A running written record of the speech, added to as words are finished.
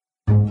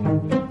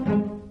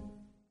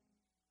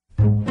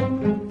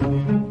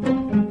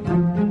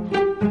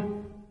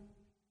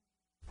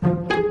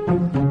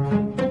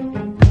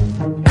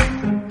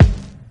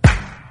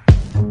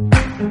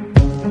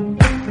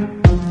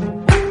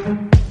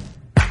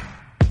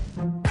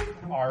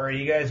Alright,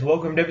 you guys,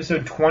 welcome to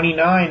episode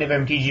 29 of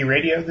MTG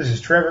Radio. This is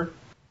Trevor.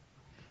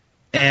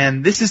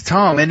 And this is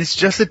Tom, and it's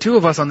just the two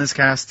of us on this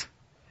cast.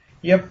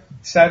 Yep,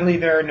 sadly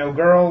there are no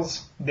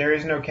girls. There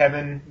is no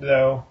Kevin,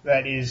 though.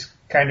 That is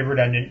kind of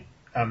redundant.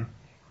 But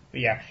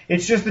yeah,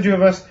 it's just the two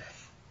of us.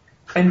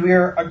 And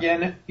we're,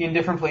 again, in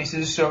different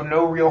places, so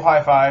no real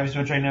high fives,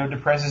 which I know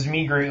depresses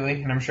me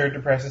greatly, and I'm sure it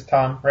depresses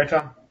Tom. Right,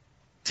 Tom?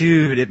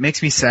 Dude, it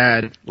makes me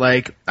sad.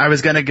 Like, I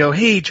was gonna go,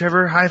 hey,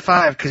 Trevor, high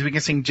five, because we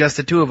can sing just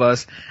the two of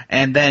us,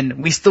 and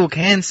then we still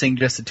can sing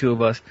just the two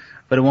of us,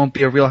 but it won't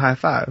be a real high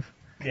five.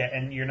 Yeah,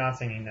 and you're not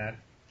singing that.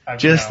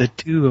 Just the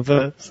two of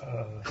us.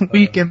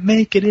 We can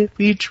make it if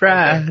we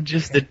try. Okay.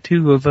 Just the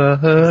two of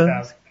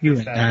us. You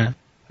and I.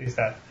 Please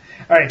stop.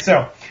 Alright,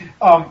 so,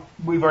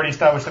 we've already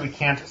established that we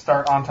can't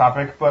start on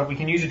topic, but we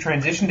can use a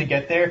transition to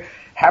get there.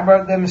 How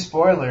about them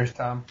spoilers,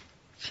 Tom?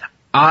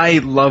 I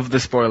love the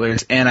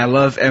spoilers, and I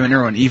love Evan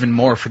Irwin even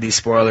more for these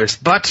spoilers.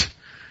 But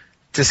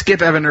to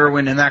skip Evan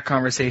Irwin in that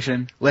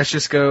conversation, let's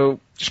just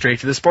go straight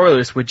to the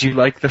spoilers. Would you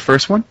like the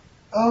first one?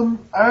 I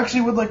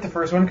actually would like the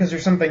first one because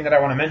there's something that I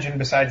want to mention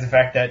besides the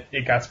fact that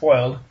it got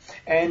spoiled.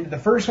 And the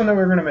first one that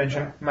we're going to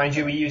mention, mind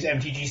you, we use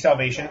MTG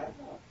Salvation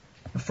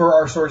for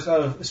our source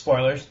of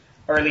spoilers,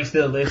 or at least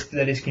the list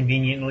that is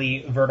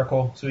conveniently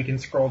vertical so we can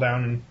scroll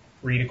down and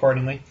read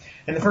accordingly.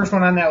 And the first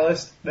one on that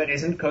list that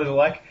isn't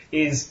Kozilek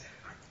is...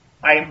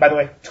 I am, by the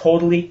way,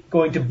 totally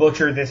going to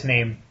butcher this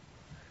name.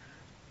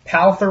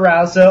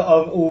 Paltharaza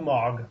of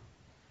Ulmog.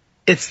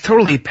 It's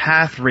totally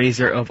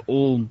Pathraiser of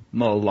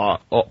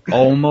Ulmalog.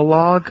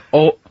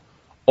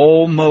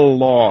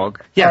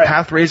 Ulmalog. Yeah, right.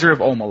 Pathraiser of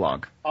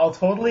Ulmalog. I'll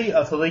totally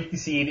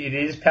concede it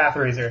is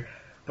Pathraiser,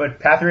 but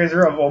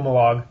Pathraiser of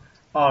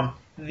Ulmalog.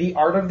 The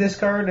art of this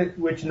card,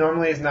 which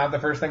normally is not the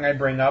first thing I'd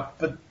bring up,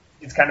 but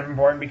it's kind of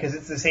important because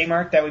it's the same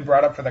art that we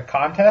brought up for the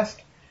contest.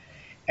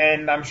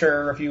 And I'm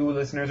sure a few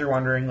listeners are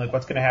wondering, like,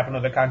 what's going to happen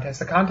with the contest.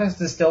 The contest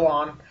is still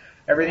on.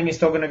 Everything is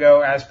still going to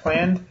go as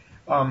planned.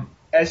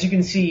 As you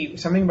can see,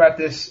 something about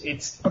this,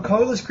 it's a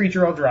colorless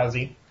creature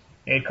Eldrazi.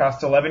 It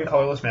costs 11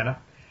 colorless mana.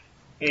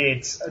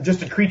 It's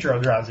just a creature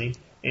Eldrazi.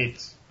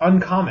 It's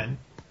uncommon.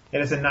 It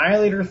has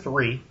Annihilator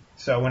 3,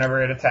 so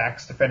whenever it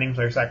attacks, defending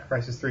player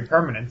sacrifices 3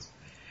 permanents.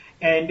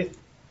 And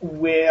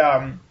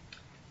we're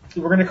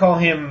going to call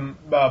him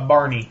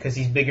Barney, because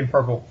he's big and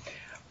purple.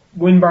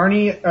 When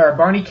Barney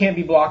can't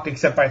be blocked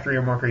except by 3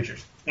 or more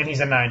creatures, and he's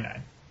a 9/9.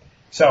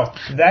 So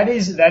that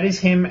is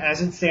him as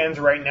it stands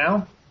right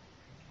now.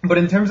 But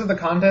in terms of the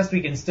contest,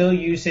 we can still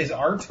use his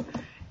art,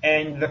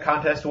 and the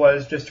contest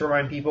was, just to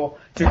remind people,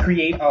 to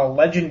create a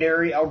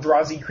legendary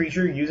Eldrazi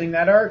creature using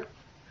that art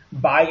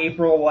by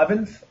April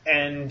 11th,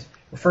 and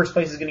first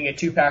place is going to get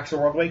 2 packs of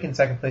Worldwake, and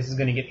second place is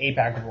going to get a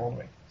pack of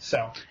Worldwake.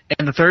 So,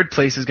 and the third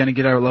place is going to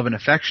get our love and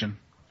affection.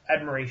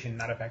 Admiration,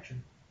 not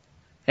affection.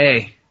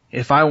 Hey.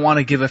 If I want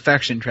to give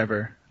affection,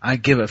 Trevor, I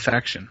give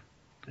affection.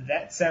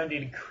 That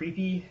sounded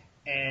creepy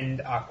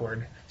and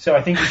awkward. So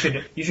I think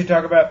you should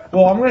talk about...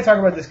 Well, I'm going to talk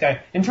about this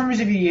guy. In terms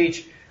of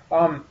EDH,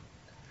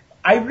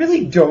 I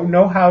really don't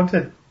know how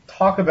to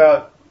talk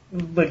about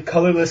like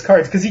colorless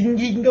cards, because he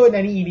can go in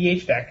any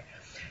EDH deck.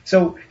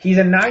 So he's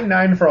a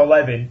 9/9 for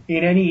 11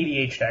 in any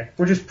EDH deck,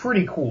 which is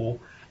pretty cool.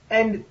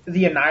 And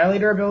the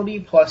Annihilator ability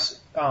plus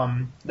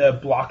the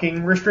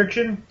blocking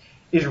restriction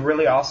is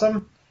really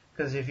awesome,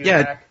 because if you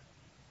attack...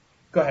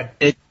 Go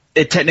ahead.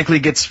 It technically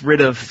gets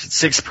rid of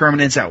 6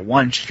 permanents at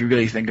once, if you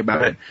really think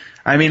about it.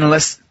 I mean,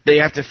 unless they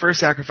have to first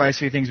sacrifice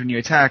 3 things when you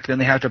attack, then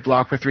they have to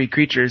block for 3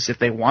 creatures if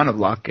they want to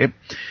block it.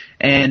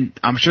 And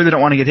I'm sure they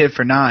don't want to get hit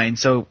for 9,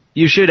 so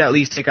you should at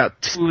least take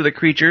out 2 of the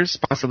creatures,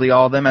 possibly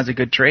all of them, as a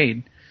good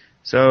trade.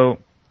 So,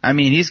 I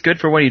mean, he's good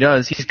for what he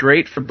does. He's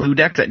great for blue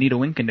decks that need a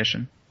win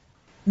condition.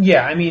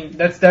 Yeah, I mean,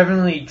 that's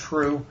definitely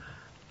true.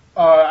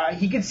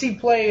 He could see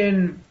play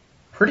in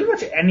pretty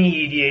much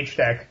any EDH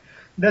deck.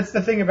 That's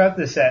the thing about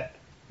this set.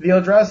 The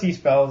Eldrazi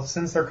spells,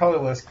 since they're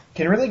colorless,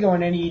 can really go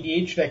in any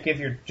EDH deck if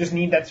you just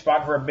need that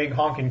spot for a big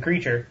honking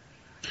creature.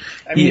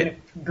 I mean,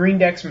 green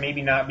decks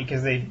maybe not,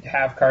 because they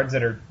have cards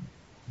that are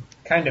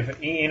kind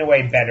of, in a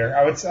way, better.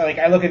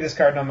 I look at this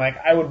card and I'm like,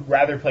 I would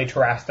rather play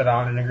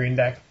Terastodon in a green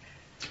deck.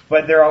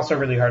 But they're also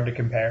really hard to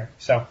compare.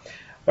 So,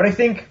 but I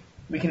think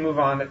we can move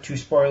on to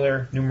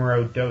spoiler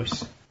numero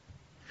dos.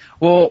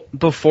 Well,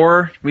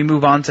 before we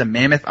move on to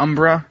Mammoth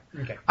Umbra,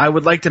 okay, I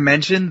would like to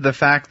mention the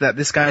fact that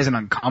this guy is an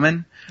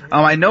uncommon.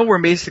 I know we're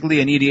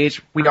basically an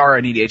EDH. We are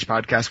an EDH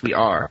podcast. We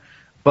are.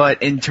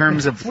 But in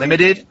terms of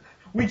limited...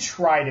 We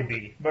try to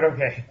be, but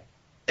okay.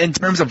 In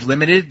terms of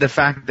limited, the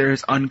fact that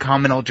there's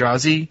uncommon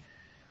Eldrazi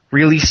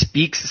really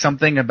speaks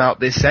something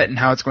about this set and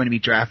how it's going to be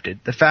drafted.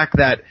 The fact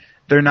that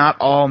they're not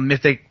all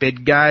mythic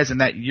bid guys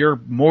and that you're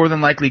more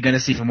than likely going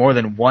to see more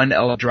than one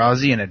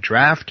Eldrazi in a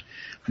draft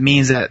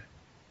means that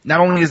not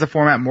only is the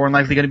format more than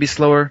likely going to be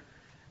slower,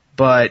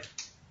 but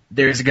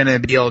there's going to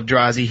be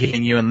Eldrazi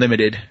hitting you in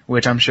limited,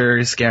 which I'm sure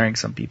is scaring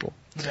some people.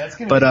 That's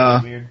going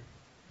to be weird.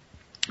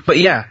 But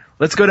yeah,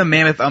 let's go to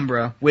Mammoth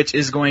Umbra, which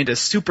is going to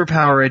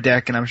superpower a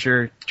deck, and I'm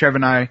sure Trevor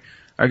and I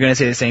are going to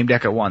say the same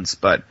deck at once,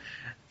 but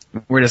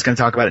we're just going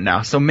to talk about it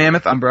now. So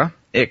Mammoth Umbra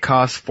It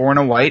costs 4 and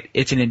a white.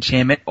 It's an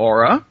enchantment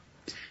aura.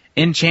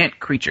 Enchant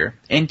creature.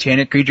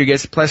 Enchanted creature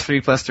gets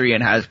 +3/+3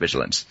 and has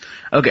vigilance.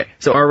 Okay,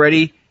 so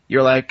already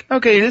you're like,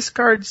 okay, this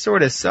card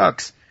sort of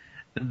sucks.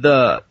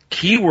 The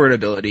keyword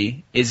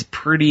ability is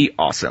pretty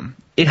awesome.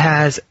 It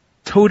has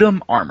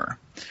totem armor,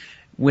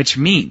 which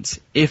means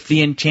if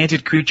the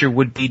enchanted creature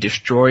would be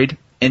destroyed,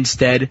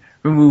 instead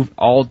remove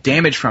all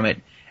damage from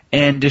it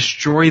and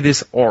destroy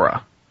this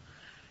aura.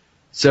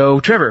 So,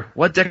 Trevor,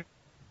 what deck?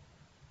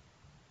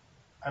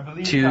 I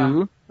believe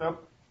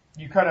nope.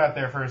 You cut out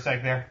there for a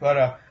sec there.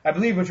 But I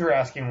believe what you were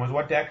asking was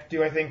what deck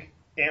do I think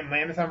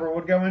Mammoth Umber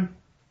would go in?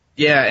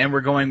 Yeah, and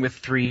we're going with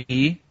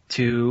 3,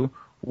 2,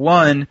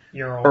 1.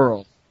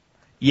 Earl.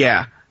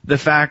 Yeah, the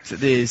fact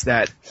is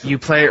that you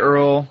play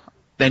Earl,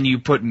 then you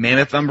put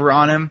Mammoth Umber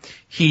on him.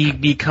 He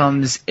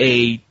becomes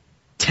a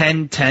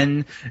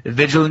 10/10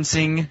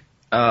 vigilancing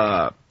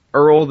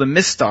Earl the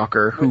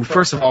Miststalker, who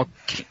first of all,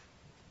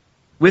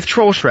 with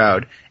Troll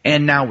Shroud,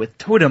 and now with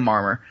Totem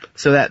Armor,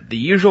 so that the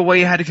usual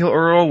way you had to kill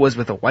Earl was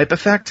with a wipe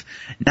effect.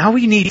 Now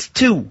he needs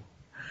 2.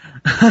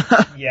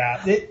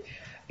 Yeah,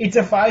 it's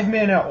a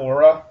 5-mana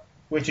aura,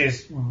 which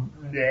is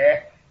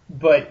bleh,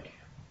 but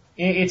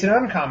it's an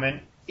uncommon.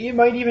 It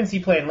might even see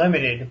play in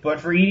limited, but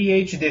for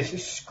EDH,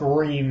 this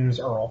screams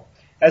Earl,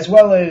 as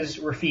well as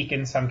Rafik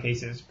in some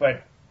cases,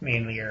 but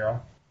mainly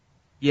Earl.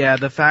 Yeah,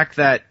 the fact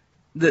that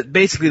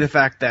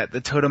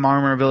the Totem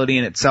Armor ability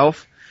in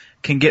itself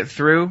can get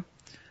through.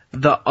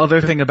 The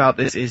other thing about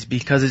this is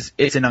because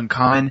it's an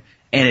uncommon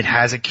and it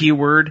has a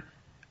keyword,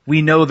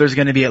 we know there's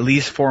going to be at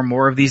least 4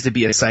 more of these to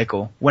be a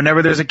cycle.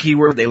 Whenever there's a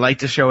keyword, they like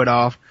to show it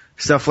off.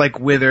 Stuff like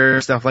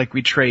Wither, stuff like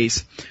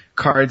Retrace,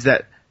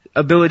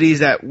 abilities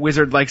that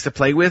Wizard likes to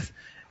play with,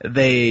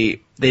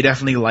 they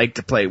definitely like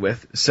to play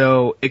with.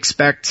 So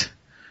expect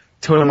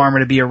Totem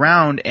Armor to be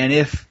around, and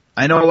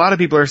I know a lot of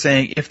people are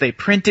saying if they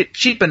print it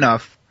cheap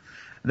enough,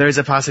 there's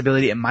a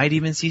possibility it might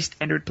even see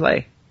standard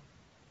play.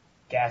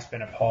 Gasp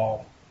and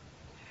appall.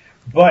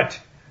 But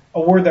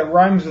a word that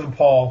rhymes with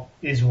appall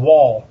is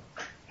wall.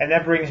 And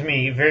that brings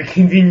me very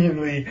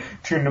conveniently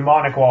to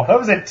mnemonic wall. That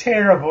was a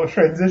terrible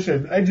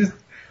transition.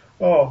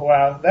 Oh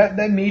wow,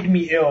 that made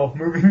me ill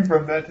moving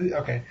from that to,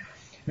 okay.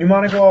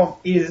 Mnemonic wall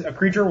is a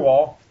creature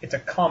wall. It's a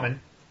common.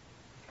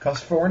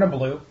 Costs 4 and a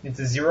blue. It's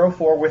a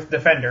 0/4 with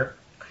defender.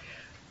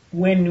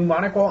 When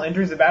Mnemonic Wall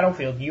enters the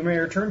battlefield, you may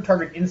return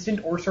target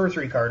instant or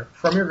sorcery card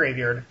from your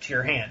graveyard to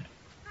your hand.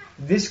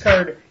 This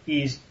card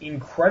is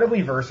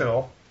incredibly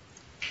versatile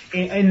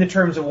in the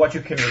terms of what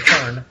you can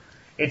return.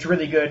 It's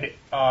really good.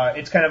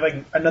 It's kind of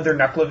like another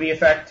Nuclevy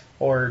effect,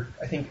 or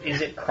I think,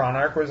 is it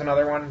Chronarch was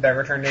another one that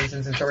returned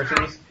instants and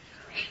sorceries.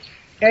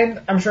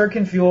 And I'm sure it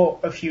can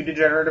fuel a few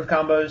degenerative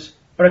combos,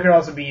 but it could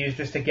also be used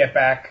just to get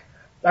back,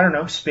 I don't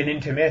know, spin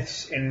into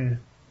myths in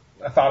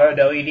a thought-out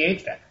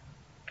EDH deck.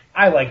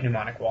 I like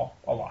Mnemonic Wall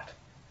a lot.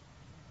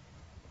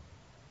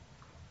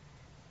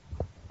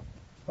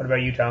 What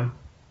about you, Tom?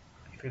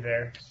 If you're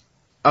there.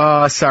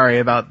 Sorry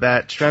about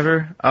that,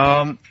 Trevor.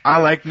 I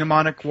like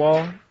Mnemonic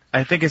Wall.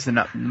 I think it's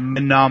the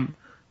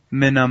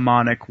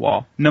Mnemonic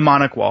Wall.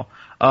 Mnemonic Wall.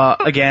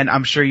 Again,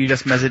 I'm sure you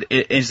just messaged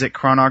it. Is it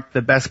Chronarch?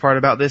 The best part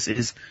about this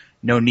is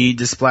no need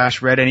to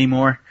splash red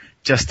anymore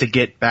just to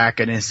get back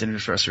an instant or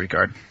sorcery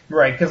card.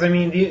 Right, because I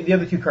mean, the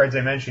other 2 cards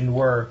I mentioned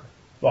were,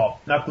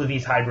 well,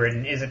 Nuclevy's hybrid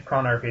and Is It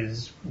Chronarch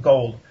is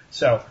gold.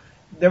 So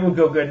that would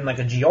go good in like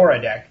a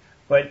Giora deck.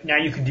 But now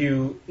you could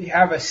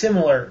have a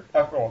similar,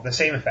 the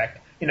same effect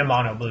in a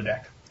mono blue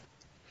deck.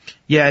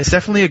 Yeah, it's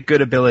definitely a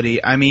good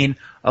ability. I mean,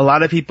 a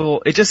lot of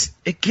people,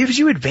 it gives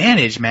you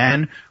advantage,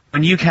 man.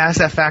 When you cast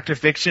that Fact or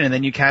Fiction and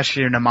then you cast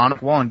your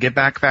Mnemonic Wall and get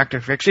back Fact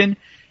or Fiction,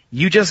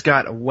 you just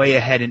got way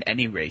ahead in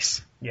any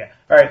race. Yeah.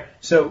 Alright,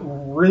 so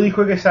really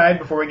quick aside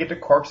before we get to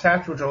Corpse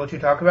Hatch, which I'll let you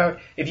talk about.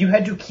 If you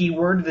had to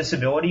keyword this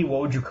ability,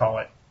 what would you call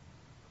it?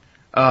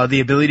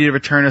 The ability to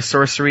return a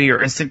sorcery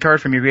or instant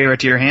card from your graveyard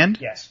to your hand?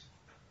 Yes.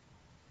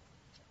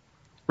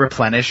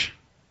 Replenish.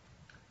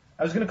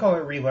 I was going to call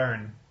it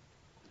Relearn.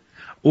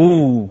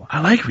 Ooh,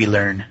 I like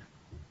Relearn.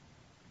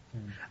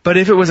 But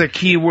if it was a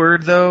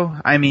keyword, though,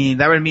 I mean,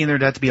 that would mean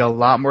there'd have to be a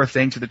lot more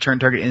things to return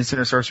target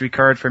instant or sorcery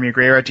card from your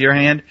graveyard to your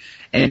hand.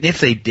 And if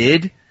they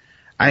did,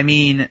 I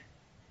mean,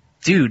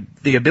 dude,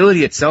 the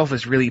ability itself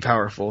is really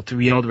powerful to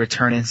be able to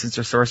return instants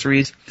or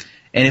sorceries.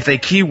 And if they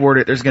keyword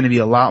it, there's going to be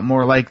a lot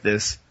more like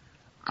this.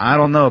 I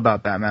don't know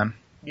about that, man.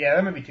 Yeah,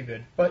 that might be too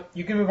good. But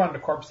you can move on to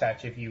Corpse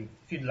Hatch if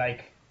you'd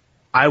like.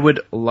 I would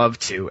love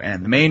to,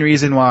 and the main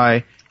reason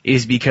why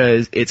is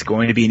because it's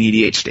going to be an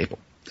EDH staple.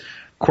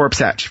 Corpse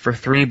Hatch for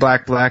 3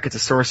 black, it's a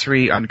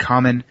sorcery,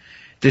 uncommon.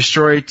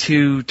 Destroy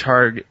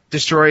target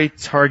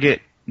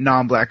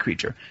non-black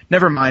creature.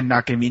 Never mind,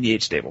 not going to be an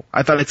EDH stable.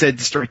 I thought it said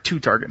destroy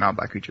 2 target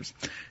non-black creatures.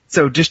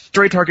 So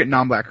destroy target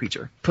non-black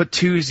creature. Put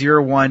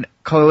 2/0/1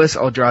 colorless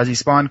Eldrazi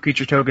spawn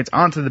creature tokens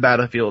onto the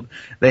battlefield.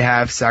 They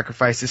have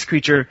sacrifice this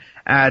creature,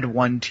 add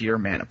 1 to your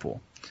mana pool.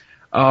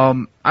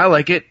 I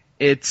like it.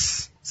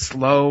 It's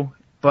slow,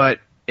 but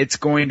it's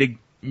going to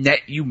net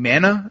you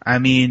mana. I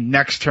mean,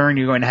 next turn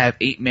you're going to have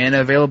 8 mana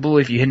available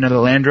if you hit another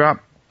land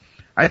drop.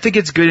 I think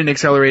it's good in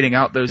accelerating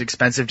out those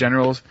expensive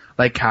generals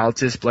like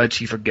Kalatis,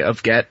 Bloodchief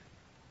of Get.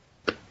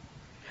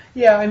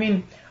 Yeah, I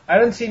mean, I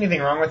don't see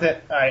anything wrong with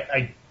it.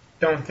 I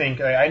don't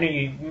think... I know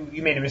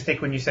you made a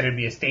mistake when you said it'd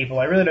be a staple.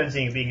 I really don't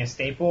see it being a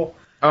staple.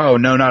 Oh,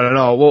 no, not at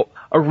all. Well,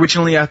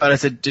 originally I thought I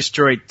said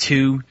destroy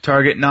 2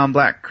 target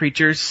non-black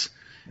creatures,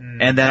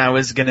 and then I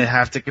was going to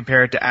have to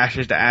compare it to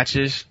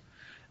Ashes,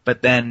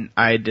 but then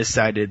I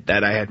decided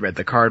that I had read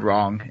the card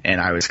wrong,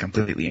 and I was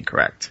completely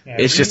incorrect. Yeah,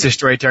 it's just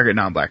destroy target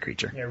non-black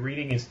creature. Yeah,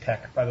 reading is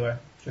tech, by the way.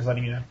 Just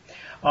letting you know.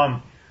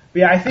 But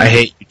yeah, I think... I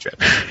hate you,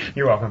 Trip.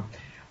 You're welcome.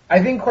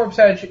 I think Corpse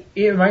Edge,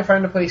 it might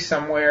find a place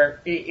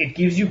somewhere. It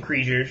gives you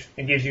creatures.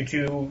 It gives you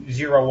 2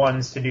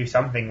 0/1s to do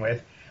something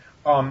with.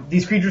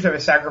 These creatures have a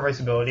sacrifice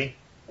ability,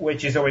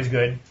 which is always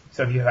good.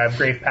 So if you have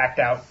Grave Pact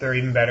out, they're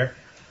even better.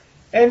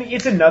 And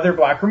it's another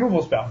black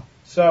removal spell.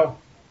 So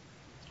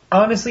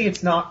honestly,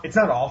 it's not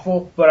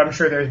awful, but I'm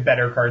sure there's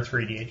better cards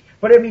for EDH.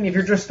 But I mean, if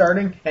you're just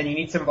starting and you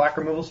need some black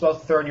removal spells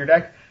to throw in your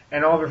deck,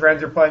 and all of your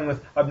friends are playing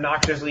with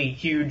obnoxiously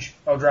huge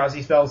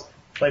Eldrazi spells,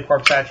 play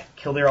Corpse Patch,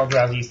 kill their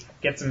Eldrazi's,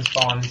 get some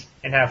spawns,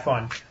 and have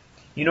fun.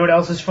 You know what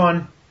else is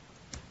fun?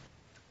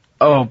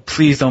 Oh,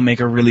 please don't make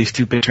a really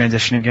stupid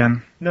transition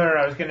again. No,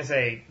 I was going to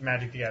say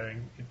Magic the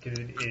Gathering, because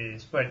it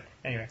is. But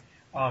anyway,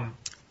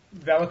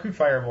 Valakut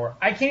Firebore.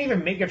 I can't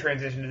even make a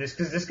transition to this,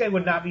 because this guy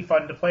would not be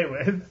fun to play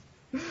with.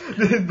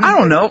 I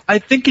don't know. I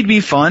think it'd be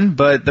fun,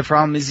 but the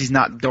problem is he's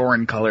not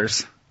Doran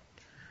colors.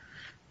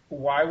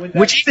 Why would that...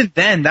 Which even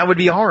then, that would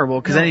be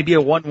horrible, because then he'd be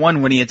a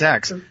 1/1 when he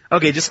attacks.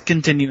 Okay, just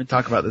continue and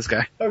talk about this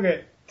guy.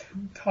 Okay,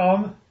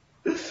 Tom,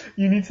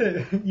 you made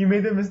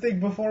the mistake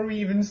before we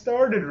even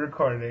started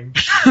recording.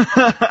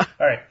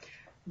 Alright,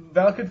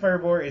 Valakut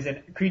Firebore is a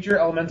creature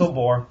elemental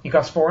boar. He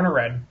costs 4 and a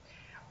red.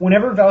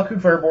 Whenever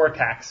Valakut Firebore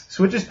attacks,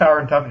 switches power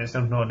and toughness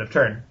until end of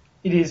turn.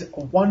 It is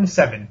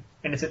 1/7,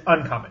 and it's an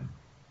uncommon.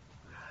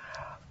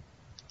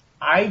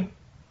 I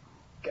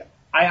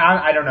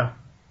don't know.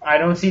 I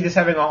don't see this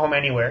having a home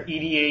anywhere.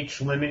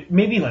 EDH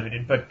maybe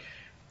limited, but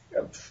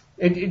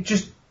it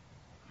just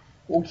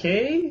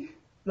okay.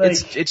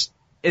 Like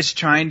it's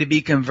trying to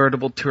be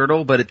convertible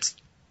turtle, but it's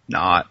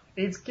not.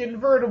 It's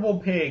convertible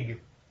pig.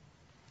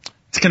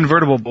 It's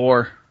convertible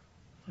boar.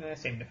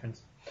 Same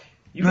difference.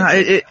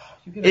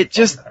 It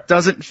just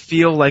doesn't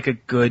feel like a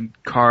good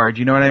card.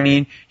 You know what I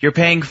mean? You're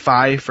paying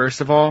 5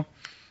 first of all,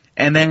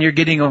 and then you're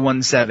getting a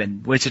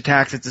 1/7, which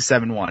attacks. It's a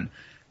 7/1.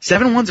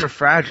 7/1s are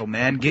fragile,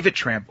 man. Give it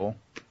trample.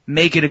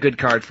 Make it a good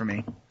card for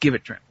me. Give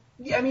it trample.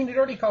 Yeah, I mean, it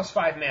already costs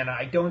 5 mana.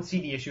 I don't see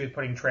the issue with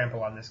putting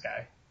trample on this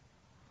guy.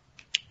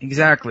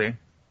 Exactly.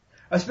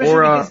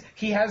 Especially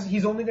because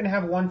he's only going to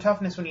have 1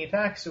 toughness when he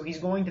attacks, so he's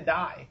going to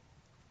die.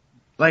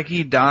 Like,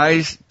 he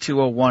dies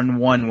to a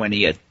 1/1 when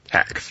he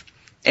attacks.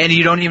 And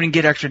you don't even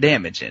get extra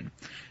damage in.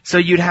 So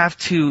you'd have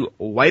to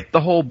wipe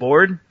the whole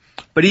board.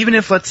 But even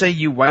if, let's say,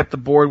 you wipe the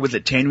board with a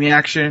chain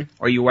reaction,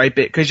 or you wipe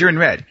it, because you're in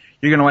red,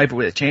 you're going to wipe it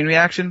with a chain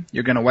reaction,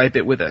 you're going to wipe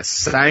it with a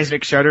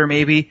seismic shudder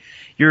maybe,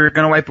 you're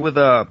going to wipe it with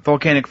a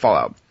volcanic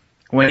fallout.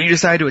 When you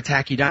decide to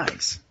attack, he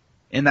dies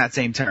in that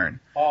same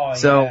turn. Oh,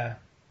 so yeah.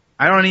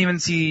 I don't even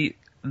see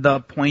the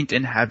point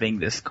in having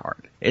this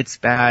card. It's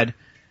bad.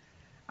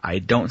 I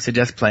don't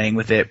suggest playing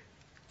with it.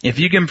 If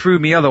you can prove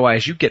me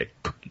otherwise, you get a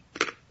cookie.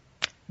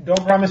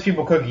 Don't promise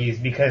people cookies,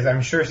 because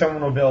I'm sure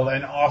someone will build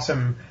an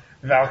awesome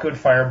Valakut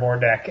Firebore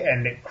deck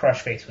and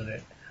crush face with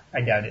it.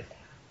 I doubt it.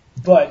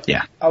 But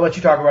yeah. I'll let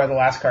you talk about the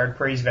last card,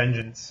 Praise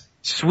Vengeance.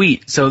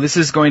 Sweet. So this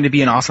is going to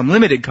be an awesome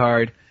limited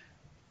card,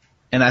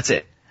 and that's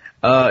it.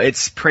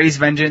 It's Praise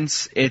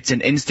Vengeance. It's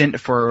an instant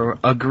for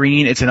a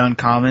green. It's an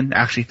uncommon.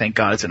 Actually, thank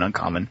God it's an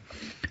uncommon.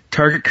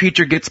 Target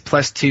creature gets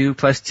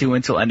 +2/+2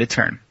 until end of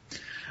turn.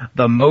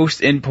 The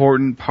most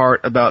important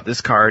part about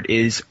this card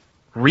is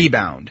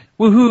Rebound.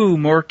 Woohoo!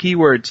 More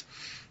keywords.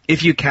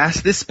 If you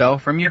cast this spell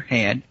from your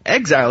hand,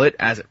 exile it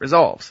as it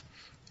resolves.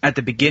 At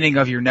the beginning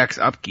of your next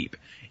upkeep,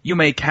 you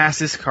may cast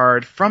this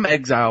card from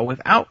exile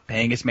without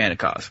paying its mana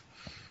cost.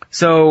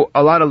 So,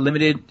 a lot of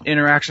limited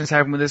interactions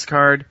happen with this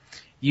card.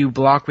 You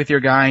block with your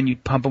guy and you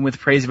pump him with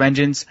Praise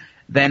Vengeance.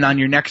 Then on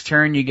your next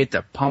turn, you get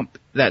to pump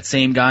that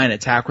same guy and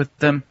attack with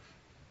them.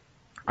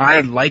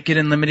 I like it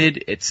in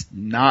limited. It's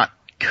not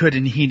good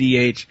in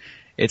EDH.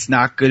 It's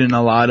not good in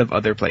a lot of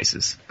other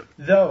places.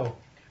 Though,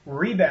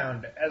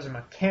 Rebound as a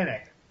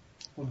mechanic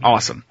would be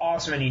awesome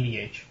in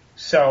EDH.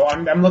 So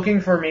I'm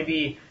looking for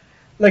maybe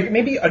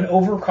an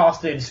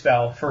overcosted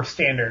spell for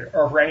standard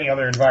or for any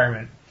other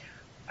environment.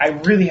 I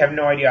really have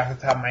no idea off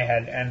the top of my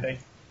head, and I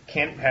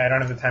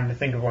don't have the time to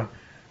think of one.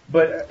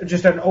 But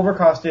just an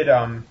overcosted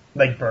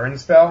burn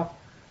spell.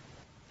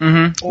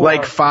 Mm-hmm.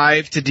 Like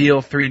 5 to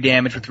deal 3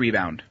 damage with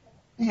Rebound.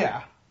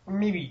 Yeah,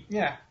 maybe.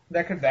 Yeah,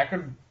 that could be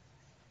in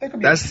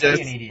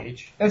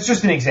EDH. That's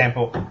just an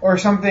example, or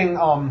something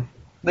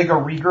like a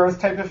regrowth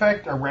type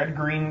effect, a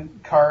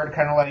red-green card,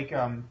 kind of like.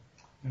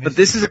 But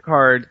this is a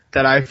card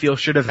that I feel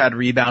should have had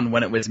Rebound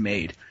when it was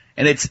made,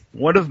 and it's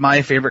one of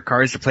my favorite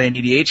cards to play in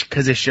EDH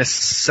because it's just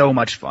so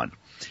much fun.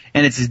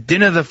 And it's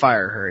Din of the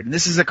Fireherd, and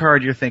this is a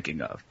card you're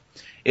thinking of.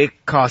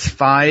 It costs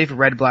 5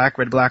 red, black,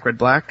 red, black, red,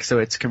 black, so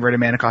its converted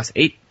mana costs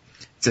 8.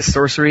 It's a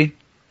sorcery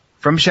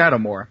from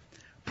Shadowmoor.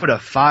 Put a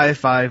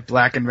 5/5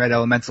 black and red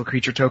elemental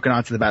creature token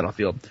onto the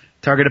battlefield.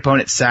 Target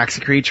opponent sacks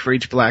a creature for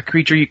each black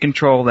creature you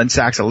control, then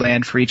sacks a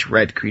land for each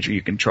red creature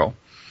you control.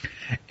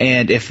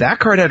 And if that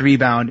card had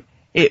Rebound,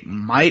 it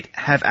might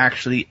have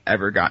actually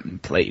ever gotten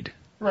played.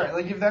 Right,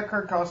 like if that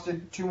card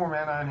costed 2 more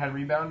mana and had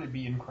Rebound, it'd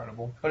be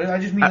incredible. But I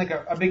just mean like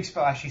a big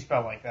splashy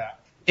spell like that.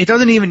 It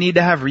doesn't even need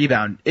to have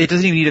Rebound. It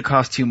doesn't even need to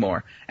cost 2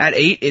 more. At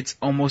 8, it's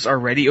almost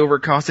already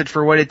overcosted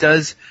for what it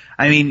does.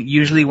 I mean,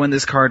 usually when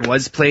this card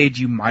was played,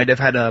 you might have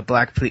had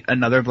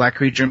another black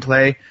creature in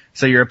play,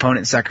 so your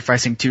opponent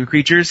sacrificing 2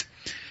 creatures.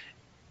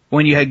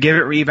 When you give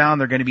it Rebound,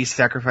 they're going to be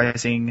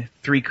sacrificing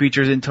 3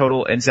 creatures in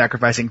total and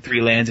sacrificing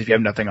 3 lands if you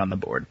have nothing on the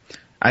board.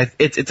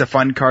 It's a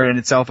fun card in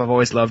itself. I've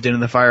always loved Into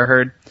the Fire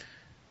Herd,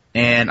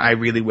 and I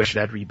really wish it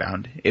had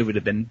Rebound. It would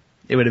have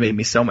made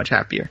me so much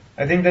happier.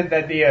 I think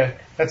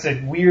that's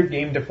a weird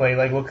game to play.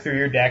 Like, look through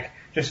your deck,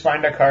 just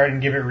find a card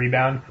and give it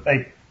Rebound.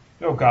 Like,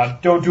 oh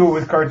god, don't do it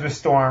with cards with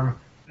Storm.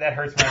 That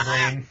hurts my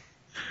brain.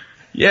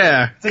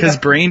 Yeah, because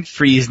Brain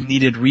Freeze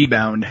needed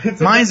Rebound.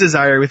 Mind's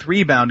Desire with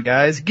Rebound,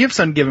 guys. Gifts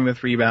Ungiven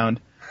with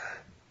Rebound.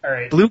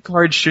 Alright. Blue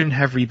cards shouldn't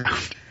have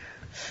Rebound.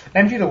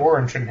 MG the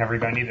Warren shouldn't have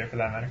Rebound either, for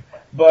that matter.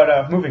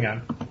 But, moving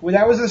on. Well,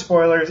 that was the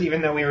spoilers,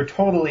 even though we were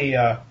totally,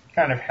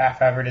 kind of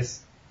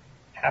haphazardous.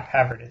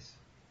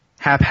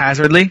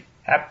 Haphazardly?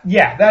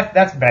 Yeah,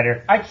 that's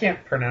better. I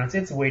can't pronounce it.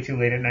 It's way too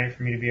late at night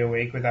for me to be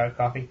awake without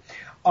coffee.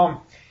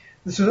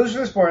 So those are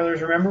the spoilers.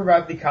 Remember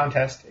about the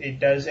contest. It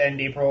does end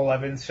April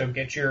 11th, so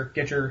get your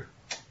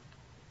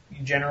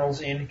generals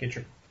in. Get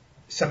your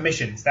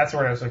submissions. That's the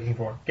word I was looking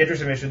for. Get your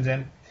submissions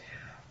in.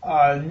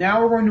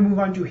 Now we're going to move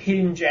on to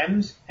hidden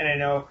gems, and I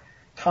know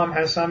Tom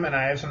has some, and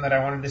I have some that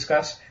I want to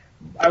discuss.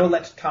 I will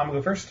let Tom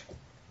go first.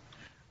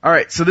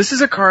 Alright, so this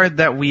is a card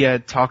that we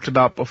had talked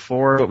about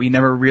before, but we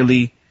never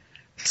really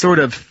sort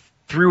of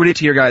threw it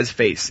to your guys'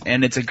 face,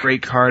 and it's a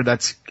great card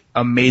that's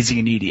amazing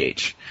in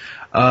EDH.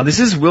 This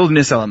is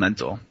Wilderness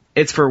Elemental.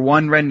 It's for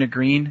 1 red and a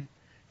green,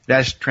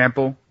 dash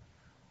trample.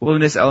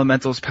 Wilderness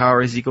Elemental's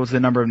power is equal to the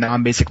number of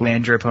non-basic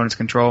lands your opponents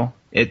control.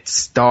 It's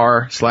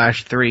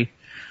star/3.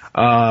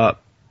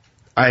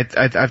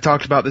 I've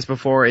talked about this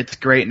before. It's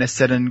great in a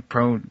set in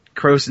Croson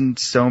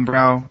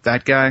Stonebrow,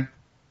 that guy.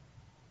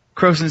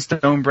 Croson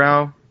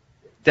Stonebrow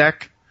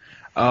deck.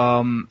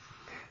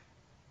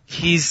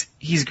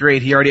 He's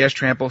great. He already has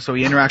trample, so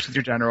he interacts with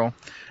your general.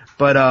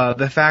 But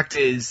the fact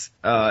is,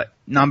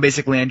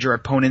 non-basic land your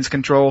opponents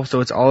control,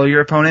 so it's all of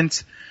your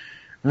opponents.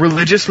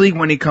 Religiously,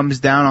 when he comes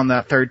down on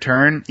that 3rd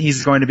turn,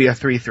 he's going to be a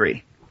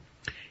 3/3.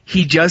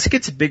 He just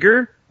gets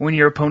bigger when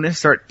your opponents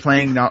start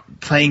playing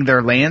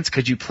their lands,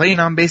 because you play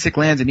non-basic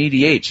lands in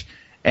EDH.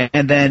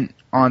 And then,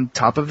 on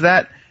top of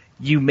that,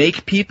 you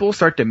make people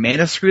start to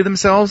mana screw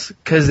themselves,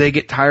 because they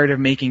get tired of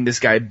making this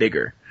guy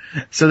bigger.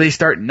 So they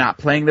start not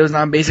playing those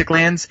non-basic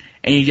lands,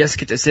 and you just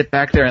get to sit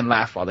back there and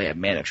laugh while they have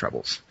mana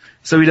troubles.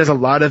 So he does a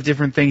lot of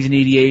different things in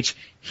EDH.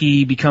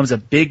 He becomes a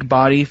big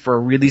body for a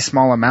really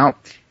small amount,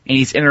 and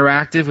he's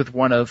interactive with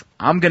one of,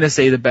 I'm going to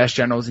say, the best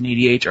generals in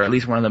EDH, or at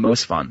least one of the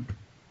most fun.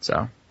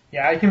 So.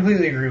 Yeah, I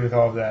completely agree with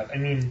all of that. I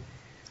mean,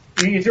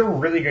 it's a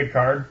really good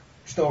card,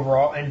 just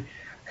overall, and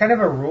kind of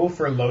a rule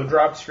for low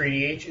drops for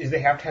EDH is they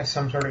have to have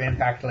some sort of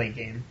impact late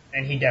game,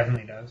 and he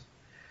definitely does.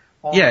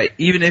 Yeah,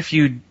 even if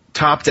you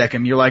top deck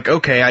him, you're like,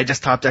 okay, I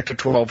just top decked a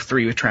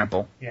 12/3 with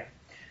trample. Yeah.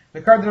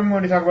 The card that I'm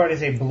going to talk about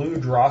is a blue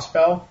draw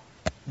spell.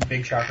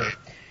 Big shocker.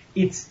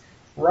 It's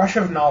Rush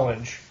of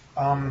Knowledge.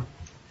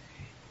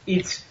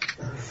 It's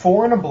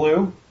 4 and a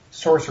blue,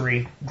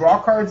 sorcery.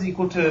 Draw cards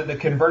equal to the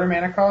converted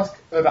mana cost,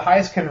 or the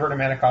highest converted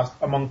mana cost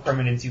among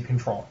permanents you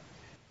control.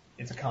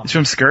 It's a combo. It's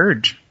from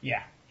Scourge.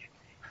 Yeah.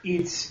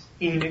 It's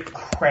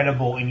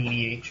incredible in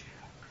EDH.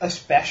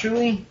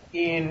 Especially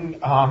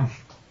in,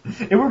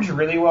 it works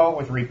really well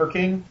with Reaper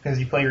King, because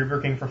you play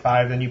Reaper King for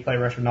 5, then you play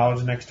Rush of Knowledge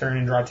the next turn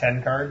and draw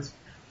 10 cards.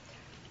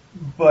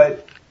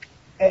 But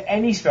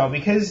any spell,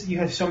 because you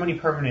have so many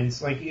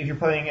permanents, like if you're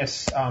playing a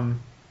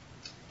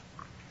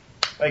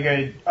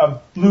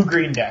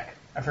blue-green deck.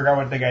 I forgot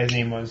what the guy's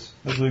name was.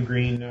 The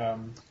blue-green...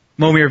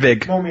 Momir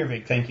Vig. Momir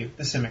Vig, thank you.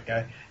 The Simic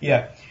guy.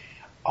 Yeah.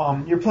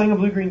 You're playing a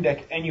blue-green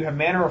deck, and you have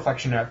Mana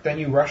Reflection out, then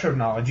you Rush of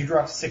Knowledge, you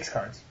draw 6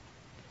 cards.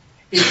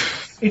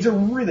 It's a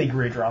really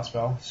great draw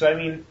spell. So, I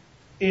mean,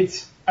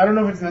 I don't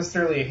know if it's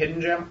necessarily a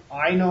hidden gem.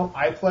 I know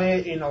I play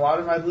it in a lot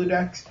of my blue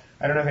decks.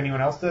 I don't know if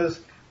anyone else does.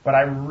 But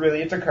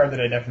it's a card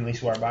that I definitely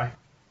swear by.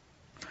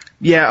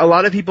 Yeah, a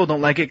lot of people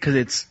don't like it because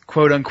it's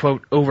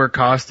quote-unquote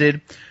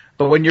overcosted.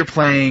 But when you're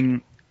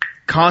playing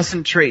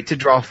Concentrate to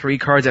draw 3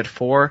 cards at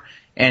 4,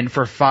 and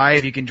for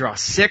 5 you can draw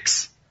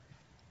 6,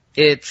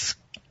 it's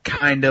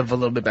kind of a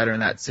little bit better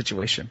in that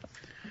situation.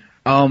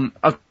 I'll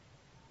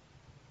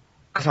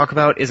talk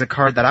about is a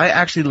card that I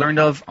actually learned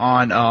of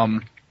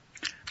on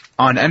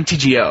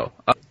MTGO.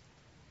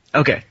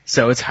 Okay,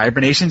 so it's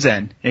Hibernation's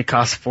End. It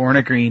costs 4 and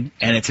a green,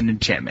 and it's an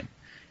enchantment.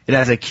 It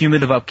has a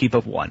cumulative upkeep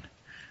of 1.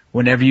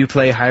 Whenever you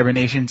play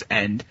Hibernation's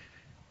End,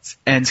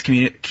 ends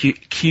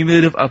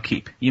cumulative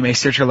upkeep. You may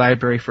search your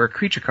library for a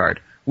creature card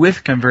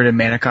with converted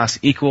mana cost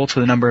equal to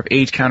the number of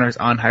age counters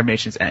on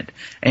Hibernation's end,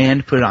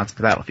 and put it onto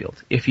the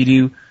battlefield. If you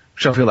do,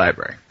 shuffle your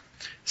library.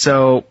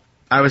 So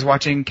I was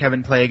watching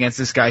Kevin play against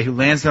this guy who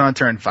lands it on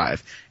turn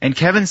 5, and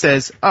Kevin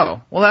says,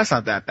 oh, well that's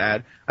not that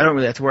bad. I don't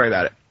really have to worry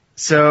about it.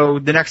 So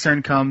the next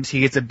turn comes, he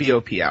gets a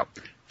BOP out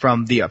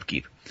from the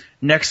upkeep.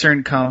 Next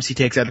turn comes, he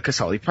takes out a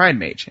Kasali Pride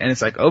Mage, and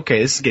it's like,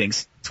 okay, this is getting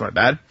sort of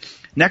bad.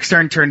 Next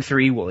turn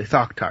 3, Woolly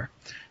Thoktar.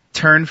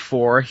 Turn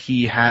 4,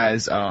 he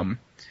has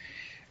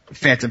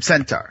Phantom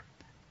Centaur.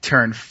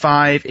 Turn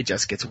 5, it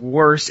just gets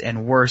worse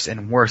and worse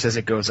and worse as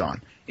it goes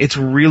on. It's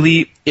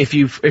really, if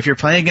you're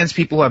playing against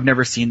people who have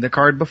never seen the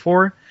card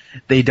before,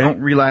 they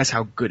don't realize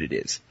how good it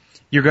is.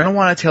 You're going to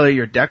want to tailor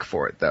your deck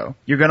for it, though.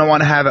 You're going to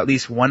want to have at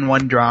least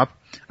 1/1 drop,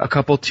 a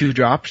couple 2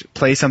 drops,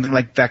 play something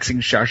like Vexing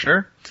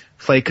Shusher,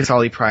 play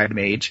Kasali Pride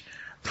Mage,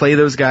 play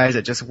those guys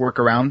that just work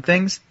around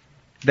things.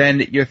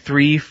 Then your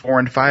 3, 4,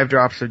 and 5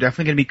 drops are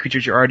definitely going to be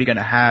creatures you're already going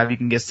to have. You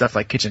can get stuff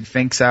like Kitchen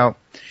Finks out.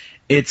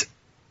 It's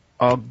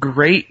a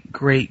great,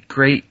 great,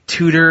 great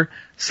tutor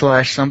 /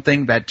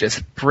 something that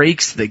just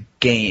breaks the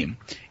game.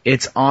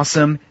 It's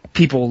awesome.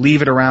 People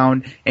leave it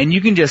around, and you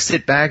can just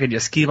sit back and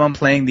just keep on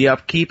playing the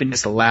upkeep and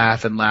just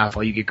laugh and laugh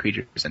while you get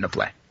creatures into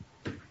play.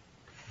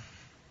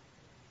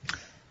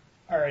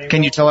 Alrighty,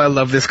 Can you tell I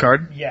love this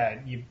card? Yeah,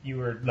 you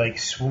were like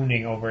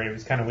swooning over it. It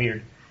was kind of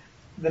weird.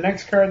 The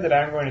next card that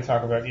I'm going to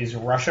talk about is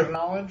Rush of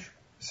Knowledge.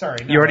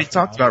 Sorry, You already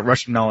talked about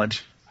Rush of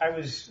Knowledge. I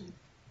was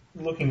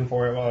looking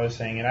for it while I was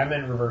saying it. I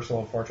meant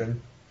Reversal of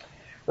Fortune.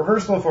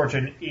 Reversal of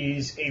Fortune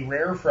is a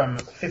rare from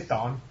 5th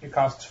Dawn. It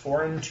costs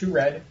 4 and 2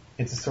 red.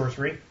 It's a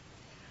sorcery.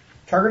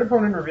 Target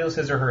opponent reveals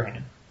his or her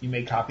hand. You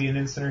may copy an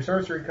instant or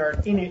sorcery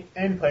card in it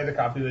and play the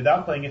copy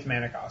without playing its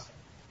mana cost.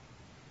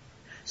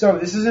 So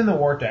this is in the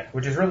War deck,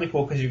 which is really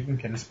cool because you can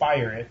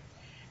conspire it.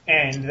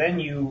 And then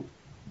you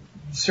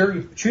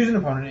choose an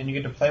opponent and you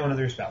get to play one of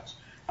their spells.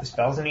 The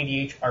spells in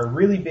EDH are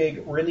really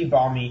big, really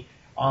balmy.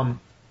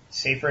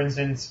 Say, for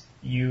instance,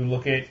 you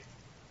look at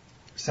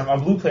a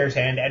blue player's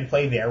hand and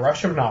play their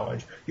Rush of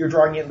Knowledge. You're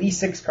drawing at least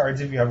 6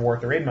 cards if you have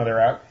Worth the Raid Mother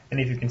out, and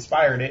if you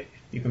conspired it,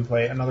 you can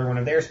play another one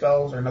of their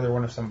spells or another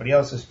one of somebody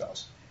else's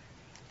spells.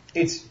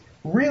 It's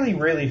really,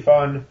 really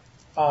fun.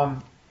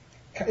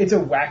 It's a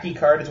wacky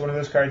card. It's one of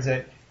those cards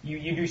that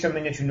you do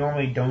something that you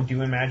normally don't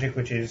do in Magic,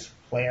 which is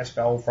play a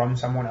spell from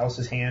someone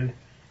else's hand.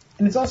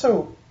 And it's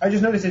also, I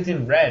just noticed it's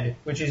in red,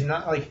 which is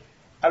not like,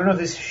 I don't know if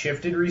this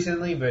shifted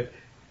recently, but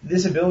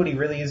this ability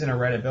really isn't a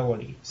red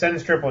ability.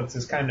 Sentence Triplets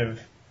is kind of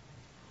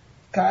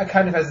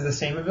has the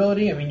same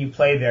ability. I mean, you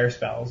play their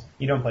spells.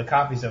 You don't play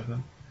copies of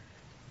them.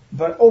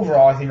 But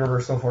overall, I think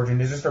Reversal of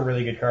Fortune is just a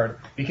really good card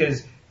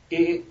because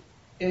it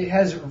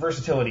has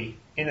versatility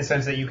in the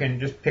sense that you can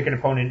just pick an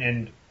opponent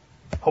and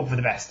hope for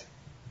the best.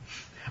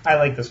 I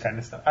like this kind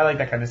of stuff. I like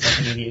that kind of stuff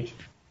in EDH.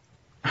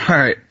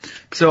 Alright,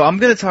 so I'm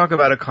going to talk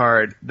about a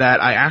card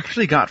that I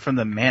actually got from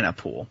the Mana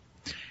Pool.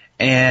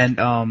 And,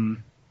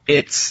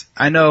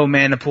 I know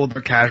Mana Pool,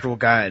 they're casual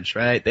guys,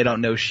 right? They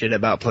don't know shit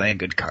about playing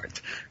good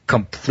cards.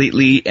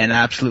 Completely and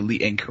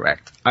absolutely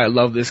incorrect. I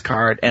love this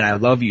card, and I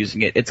love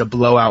using it. It's a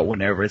blowout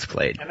whenever it's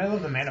played. And I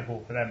love the Mana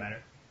Pool, for that matter.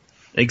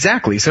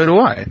 Exactly, so do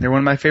I. They're one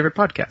of my favorite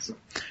podcasts.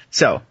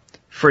 So,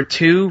 for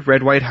 2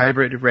 red-white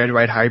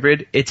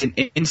hybrid, it's an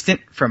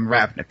instant from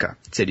Ravnica,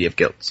 City of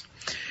Guilds.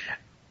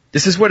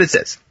 This is what it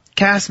says.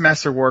 Cast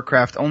Master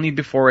Warcraft only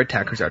before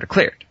attackers are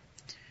declared.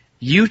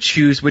 You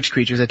choose which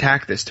creatures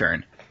attack this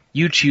turn.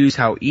 You choose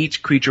how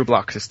each creature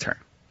blocks this turn.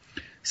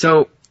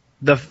 So,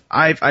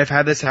 I've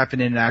had this happen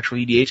in an actual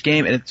EDH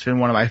game, and it's been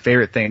one of my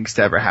favorite things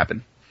to ever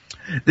happen.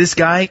 This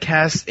guy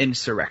casts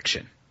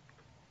Insurrection.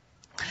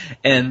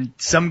 And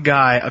some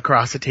guy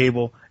across the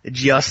table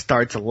just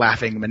starts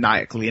laughing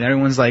maniacally, and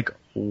everyone's like,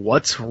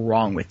 what's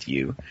wrong with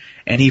you?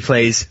 And he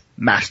plays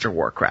Master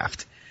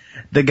Warcraft.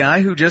 The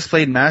guy who just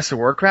played Master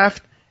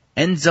Warcraft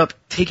ends up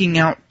taking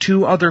out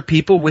 2 other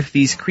people with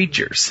these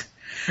creatures.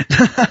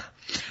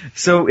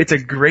 So it's a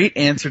great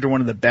answer to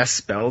one of the best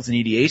spells in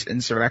EDH,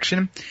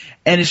 Insurrection,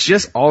 and it's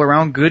just all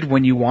around good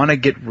when you want to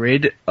get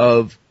rid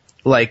of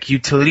like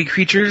utility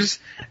creatures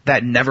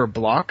that never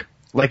block.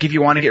 Like if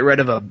you want to get rid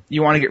of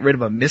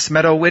a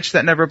Mistmeadow Witch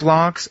that never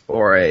blocks,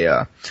 or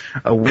a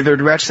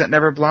Withered Wretch that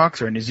never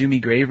blocks, or a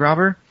Nezumi Grave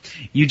Robber,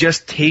 you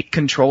just take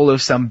control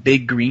of some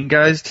big green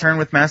guy's turn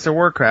with Master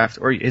Warcraft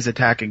or his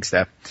attacking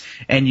step,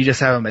 and you just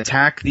have him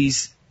attack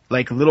these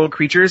like little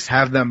creatures,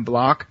 have them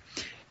block,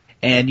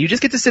 and you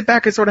just get to sit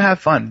back and sort of have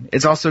fun.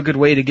 It's also a good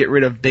way to get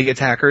rid of big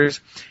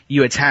attackers.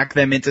 You attack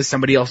them into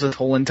somebody else's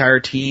whole entire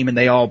team, and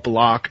they all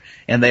block,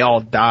 and they all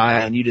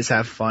die, and you just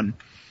have fun.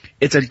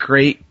 It's a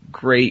great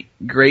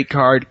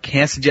card.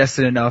 Can't suggest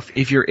it enough.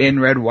 If you're in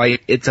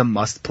red-white, it's a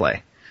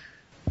must-play.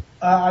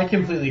 I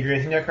completely agree. I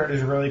think that card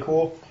is really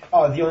cool.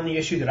 The only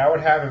issue that I would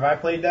have if I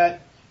played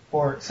that,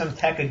 or some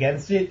tech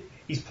against it,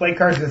 is play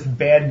cards with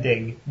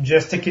banding,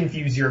 just to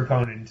confuse your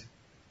opponent.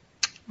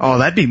 Oh,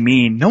 that'd be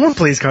mean. No one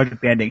plays cards with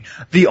banding.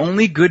 The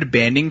only good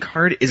banding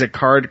card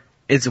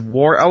is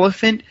War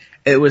Elephant,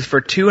 It was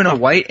for 2 and a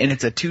white, and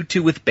it's a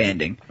 2/2 with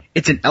banding.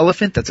 It's an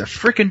elephant that's a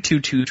frickin'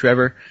 2/2,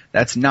 Trevor.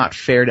 That's not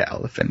fair to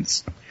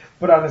elephants.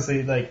 But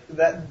honestly, like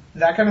that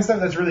kind of stuff,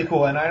 that's really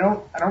cool. And I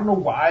don't know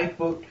why,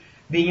 but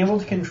being able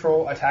to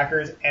control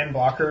attackers and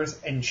blockers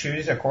and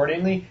choose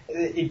accordingly,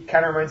 it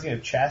kind of reminds me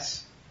of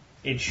chess.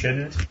 It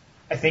shouldn't.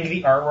 I think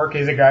the artwork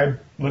is a guy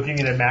looking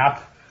at a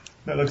map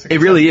that looks like it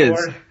really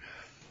is.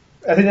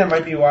 I think that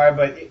might be why,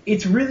 but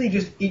it's really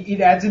just it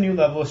adds a new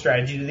level of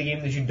strategy to the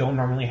game that you don't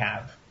normally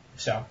have.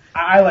 So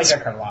I like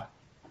that card a lot.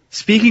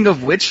 Speaking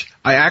of which,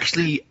 I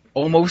actually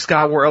almost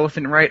got War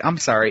Elephant right. I'm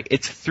sorry.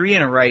 It's 3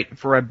 and a right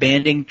for a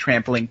banding,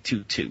 trampling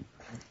 2/2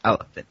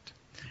 elephant.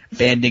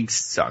 Banding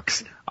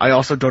sucks. I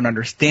also don't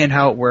understand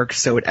how it works,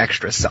 so it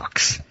extra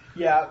sucks.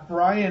 Yeah,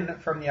 Brian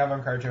from the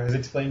Avant-Garde Show has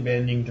explained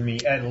banding to me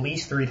at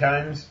least 3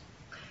 times.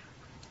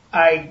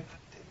 I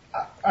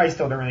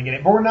still don't really get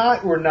it, but we're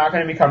not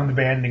going to become the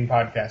banding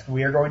podcast.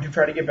 We are going to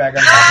try to get back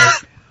on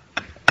topic.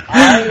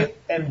 I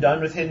am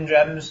done with Hidden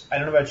Gems. I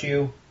don't know about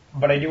you,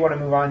 but I do want to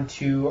move on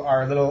to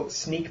our little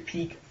sneak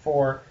peek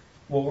for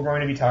what we're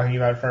going to be talking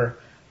about for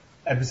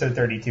episode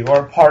 32,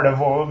 or part of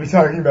what we'll be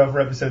talking about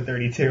for episode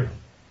 32.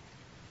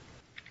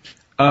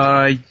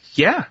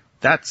 Yeah,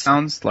 that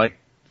sounds like...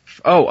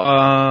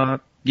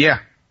 yeah,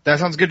 that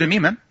sounds good to me,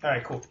 man.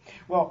 Alright, cool.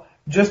 Well,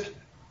 just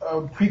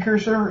a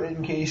precursor,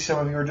 in case some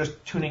of you are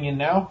just tuning in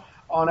now,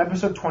 on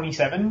episode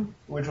 27,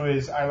 which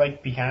was I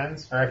Like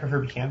Pecans, or I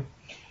Prefer Pecan,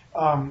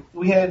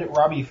 we had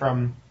Robbie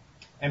from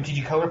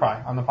MTG Color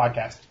Pie on the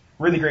podcast.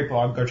 Really great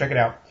blog, go check it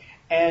out.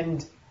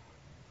 And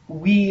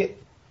we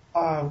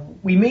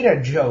made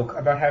a joke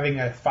about having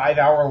a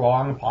 5-hour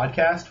long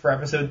podcast for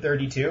episode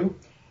 32,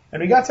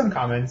 and we got some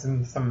comments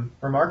and some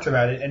remarks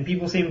about it, and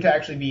people seem to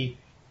actually be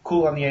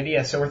cool on the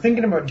idea, so we're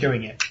thinking about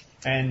doing it.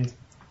 And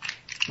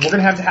we're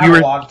going to have a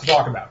lot to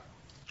talk about.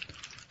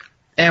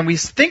 And we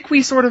think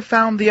we sort of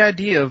found the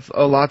idea of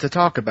a lot to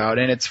talk about,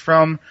 and it's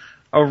from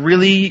a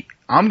really,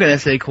 I'm going to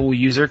say cool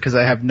user, because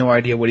I have no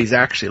idea what he's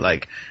actually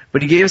like,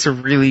 but he gave us a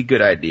really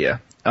good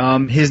idea.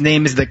 His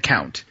name is The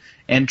Count.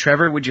 And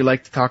Trevor, would you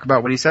like to talk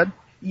about what he said?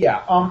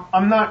 Yeah,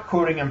 I'm not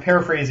quoting, I'm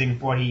paraphrasing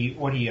what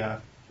he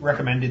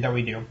recommended that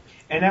we do.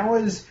 And that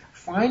was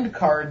find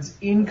cards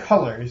in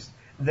colors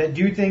that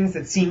do things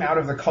that seem out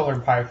of the color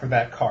pie for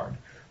that card.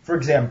 For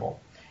example,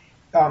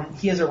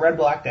 he has a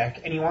red-black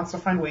deck, and he wants to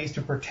find ways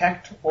to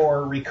protect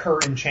or recur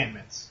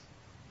enchantments.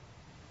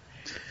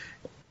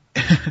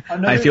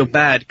 I feel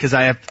bad, because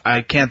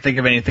I can't think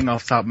of anything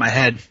off the top of my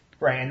head.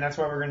 Right, and that's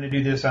why we're going to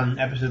do this on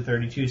episode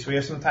 32, so we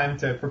have some time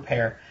to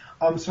prepare.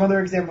 Some other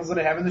examples that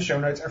I have in the show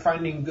notes are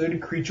finding good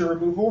creature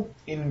removal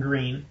in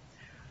green,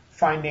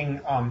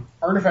 finding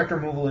artifact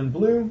removal in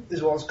blue,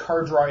 as well as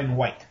card draw in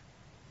white.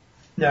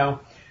 Now,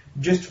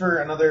 just for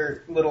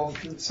another little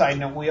side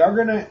note, we are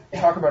going to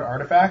talk about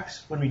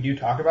artifacts when we do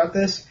talk about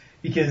this,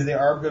 because they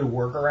are a good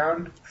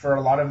workaround for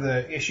a lot of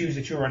the issues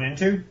that you run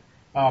into.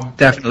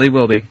 Definitely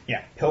will be.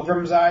 Yeah,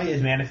 Pilgrim's Eye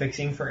is mana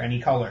fixing for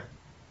any color.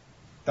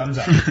 Thumbs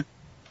up.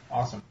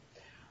 Awesome.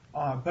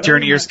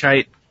 Journeyer's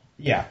Kite.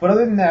 Yeah, but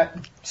other than that,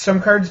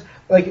 some cards,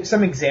 like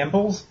some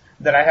examples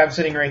that I have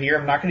sitting right here,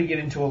 I'm not going to get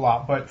into a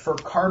lot, but for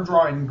card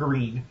draw in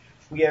green,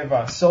 we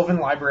have Sylvan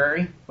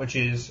Library, which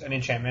is an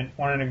enchantment,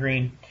 1 and a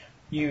green.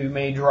 You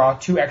may draw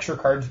 2 extra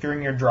cards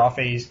during your draw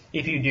phase.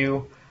 If you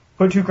do,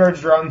 put 2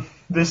 cards drawn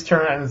this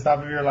turn on the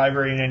top of your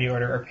library in any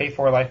order, or pay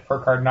 4 life per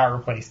card not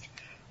replaced.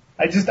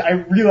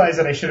 I realized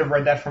that I should have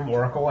read that from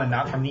Oracle and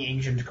not from the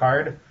ancient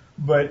card,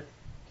 but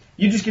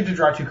you just get to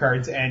draw 2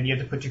 cards, and you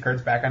have to put 2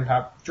 cards back on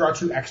top, draw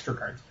 2 extra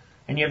cards,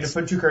 and you have to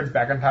put 2 cards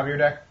back on top of your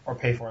deck, or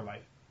pay 4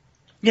 life.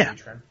 Yeah,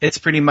 it's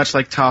pretty much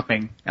like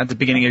topping at the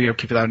beginning of your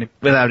upkeep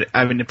without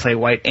having to play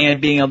white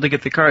and being able to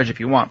get the cards if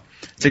you want.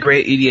 It's a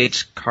great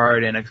EDH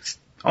card and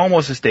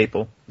almost a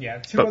staple. Yeah,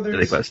 2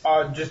 others,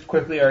 just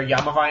quickly, are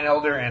Yamavine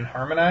Elder and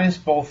Harmonize.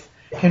 Both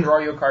can draw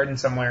you a card in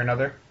some way or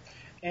another.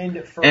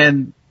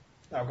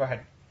 Oh, go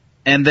ahead.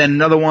 And then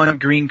another one,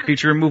 green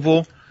creature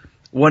removal.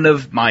 One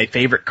of my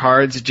favorite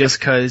cards, just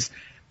because,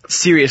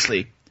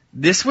 seriously,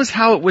 this was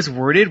how it was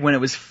worded when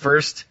it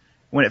first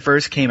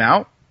came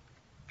out.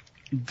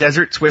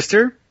 Desert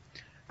Twister.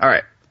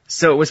 Alright,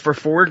 so it was for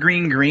 4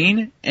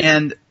 green,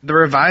 and the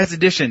revised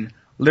edition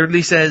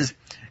literally says,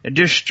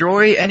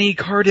 destroy any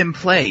card in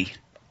play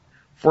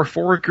for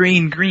 4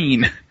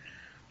 green.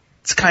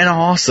 It's kind of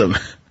awesome.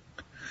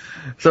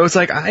 So it's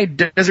like, I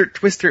Desert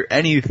Twister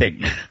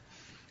anything.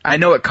 I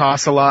know it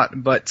costs a lot,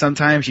 but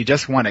sometimes you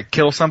just want to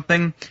kill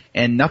something,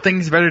 and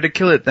nothing's better to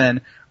kill it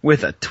than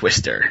with a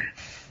Twister.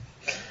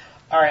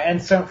 Alright,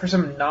 and so for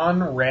some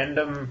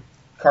non-random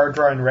card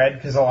draw in red,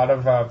 because a lot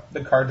of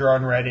the card draw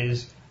in red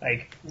is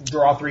like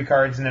draw 3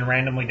 cards and then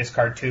randomly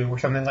discard 2 or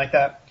something like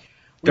that.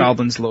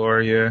 Goblin's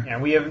Lore, yeah. Yeah,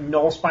 we have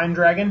Nullspine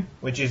Dragon,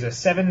 which is a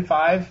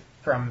 7/5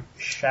 from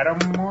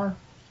Shadowmoor.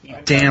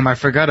 Damn, I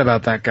forgot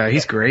about that guy.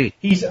 He's great.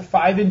 He's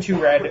 5 and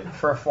 2 red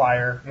for a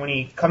flyer. When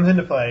he comes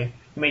into play,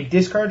 you may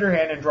discard your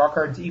hand and draw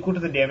cards equal to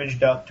the damage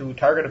dealt to a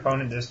target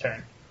opponent this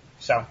turn.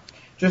 So,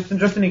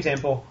 just an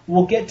example.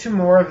 We'll get to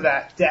more of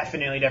that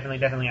definitely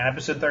on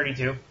episode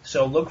 32.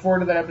 So look forward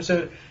to that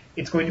episode.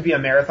 It's going to be a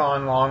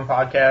marathon-long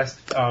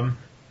podcast.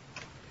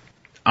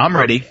 I'm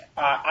ready.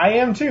 I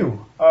am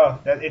too.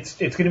 It's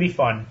going to be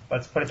fun.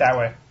 Let's put it that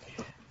way.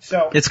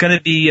 So it's going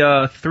to be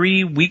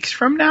 3 weeks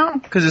from now,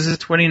 because this is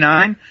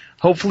 29.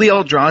 Hopefully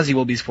Eldrazi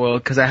will be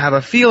spoiled, because I have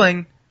a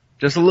feeling,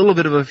 just a little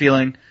bit of a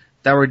feeling,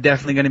 that we're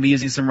definitely going to be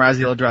using some Razi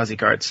Eldrazi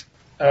cards.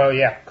 Oh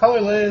yeah,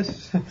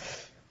 colorless.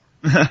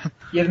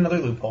 Yet another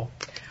loophole.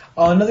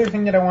 Another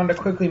thing that I wanted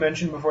to quickly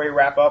mention before we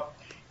wrap up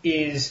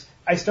is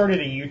I started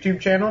a YouTube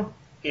channel.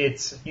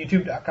 It's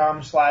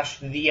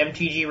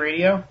youtube.com/TheMTG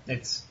Radio.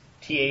 It's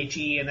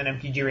THE and then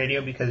MTG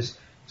Radio because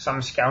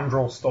some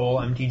scoundrel stole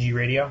MTG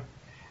Radio.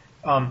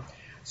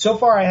 So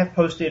far I have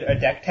posted a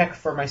deck tech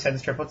for my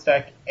Sense Triplets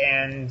deck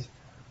and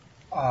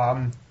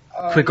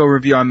quick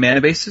overview on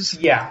mana bases?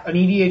 Yeah, an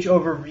EDH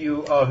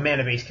overview of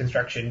mana base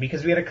construction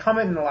because we had a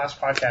comment in the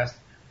last podcast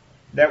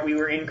that we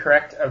were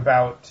incorrect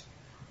about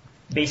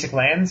basic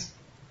lands,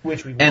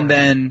 which we weren't. And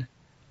then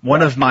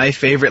one of my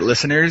favorite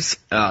listeners,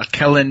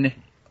 Kellen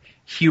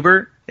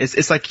Huber,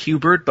 it's like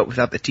Hubert but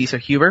without the T, so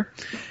Huber,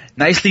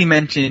 nicely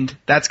mentioned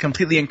that's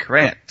completely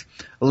incorrect.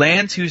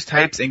 Lands whose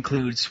types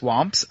include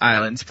swamps,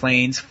 islands,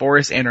 plains,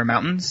 forests, and or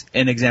mountains,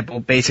 an example,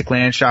 basic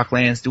lands, shock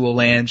lands, dual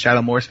lands,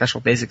 shadow moor, special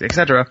basics,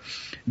 etc.,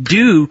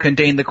 do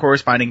contain the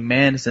corresponding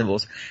mana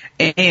symbols,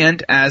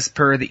 and as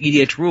per the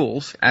EDH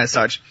rules, as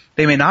such,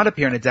 they may not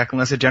appear in a deck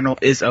unless a general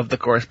is of the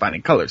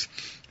corresponding colors.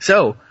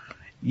 So,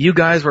 you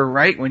guys were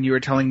right when you were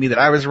telling me that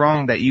I was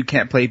wrong, that you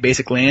can't play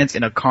basic lands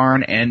in a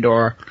Karn and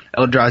or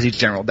Eldrazi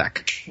general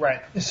deck.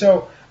 Right.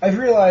 So, I've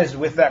realized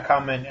with that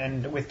comment,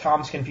 and with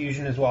Tom's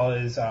confusion as well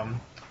as,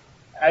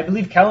 I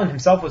believe Kellen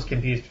himself was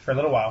confused for a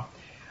little while,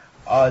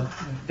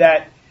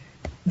 that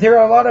there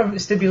are a lot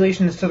of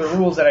stipulations to the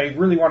rules that I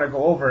really want to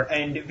go over,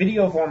 and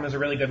video form is a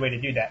really good way to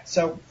do that.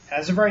 So,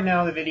 as of right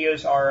now, the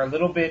videos are a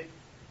little bit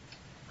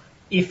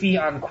iffy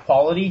on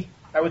quality,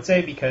 I would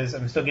say, because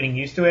I'm still getting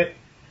used to it.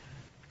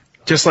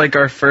 Just like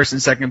our first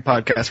and second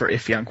podcasts were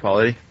iffy on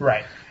quality.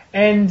 Right.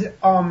 And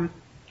the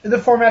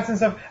formats and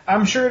stuff,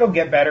 I'm sure it'll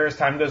get better as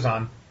time goes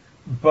on,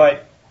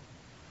 but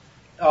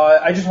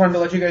I just wanted to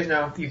let you guys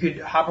know you could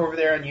hop over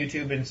there on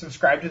YouTube and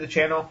subscribe to the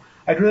channel.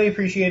 I'd really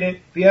appreciate it.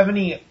 If you have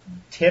any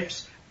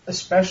tips,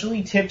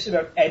 especially tips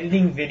about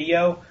editing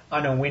video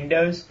on a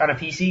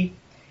PC.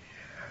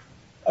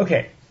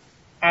 Okay,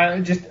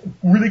 just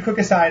really quick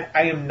aside,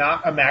 I am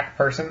not a Mac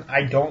person.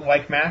 I don't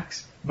like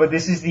Macs, but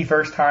this is the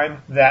first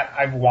time that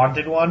I've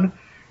wanted one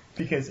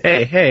because...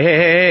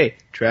 Hey,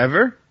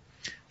 Trevor?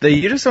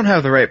 You just don't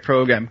have the right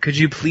program. Could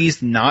you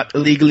please not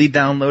illegally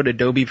download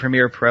Adobe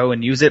Premiere Pro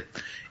and use it?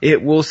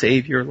 It will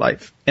save your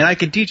life. And I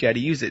can teach you how to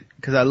use it,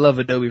 because I love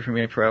Adobe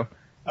Premiere Pro,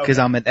 because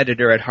I'm an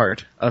editor at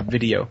heart of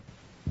video.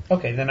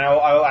 Okay, then I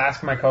will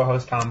ask my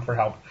co-host Tom for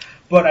help.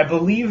 But I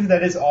believe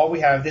that is all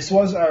we have. This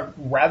was a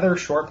rather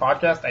short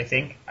podcast, I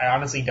think. I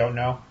honestly don't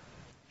know.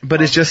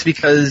 But it's just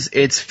because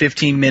it's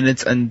 15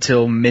 minutes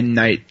until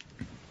midnight.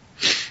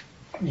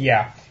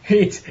 Yeah.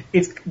 It's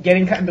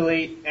getting kind of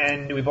late,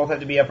 and we both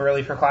have to be up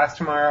early for class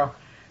tomorrow.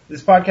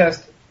 This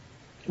podcast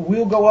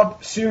will go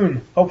up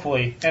soon,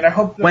 hopefully, and I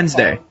hope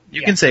Wednesday.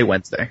 You can say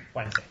Wednesday.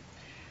 Wednesday.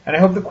 And I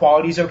hope the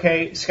quality's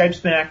okay. Skype's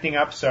been acting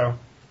up, so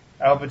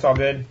I hope it's all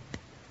good.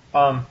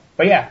 But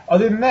yeah,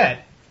 other than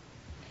that,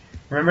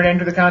 remember to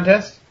enter the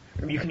contest.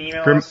 You can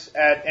email us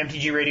at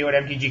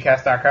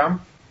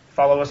mtgradio@mtgcast.com.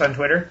 Follow us on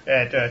Twitter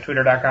at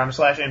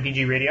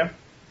twitter.com/mtgradio.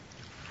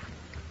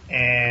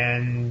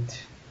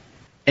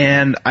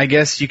 And I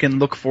guess you can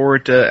look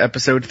forward to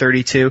episode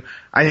 32.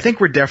 I think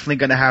we're definitely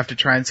going to have to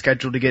try and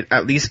schedule to get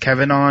at least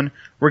Kevin on.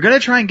 We're going to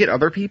try and get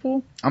other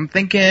people. I'm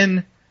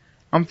thinking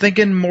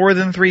more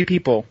than 3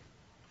 people.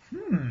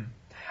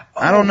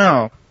 I don't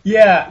know.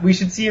 Yeah, we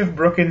should see if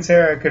Brooke and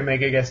Sarah could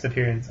make a guest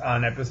appearance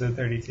on episode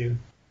 32.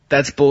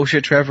 That's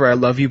bullshit, Trevor. I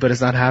love you, but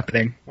it's not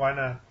happening. Why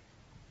not?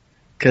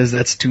 Because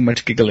that's too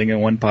much giggling in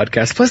one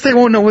podcast. Plus, they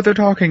won't know what they're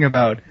talking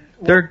about.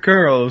 They're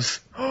girls.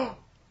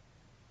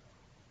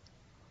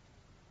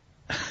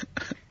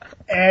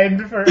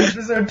 And for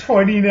episode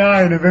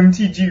 29 of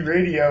MTG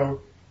Radio,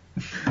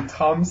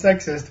 Tom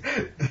Sexist,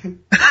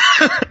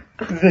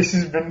 this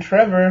has been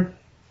Trevor.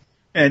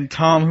 And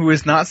Tom, who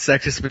is not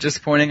sexist, but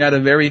just pointing out a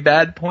very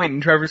bad point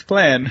in Trevor's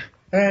plan.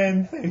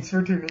 And thanks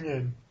for tuning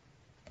in.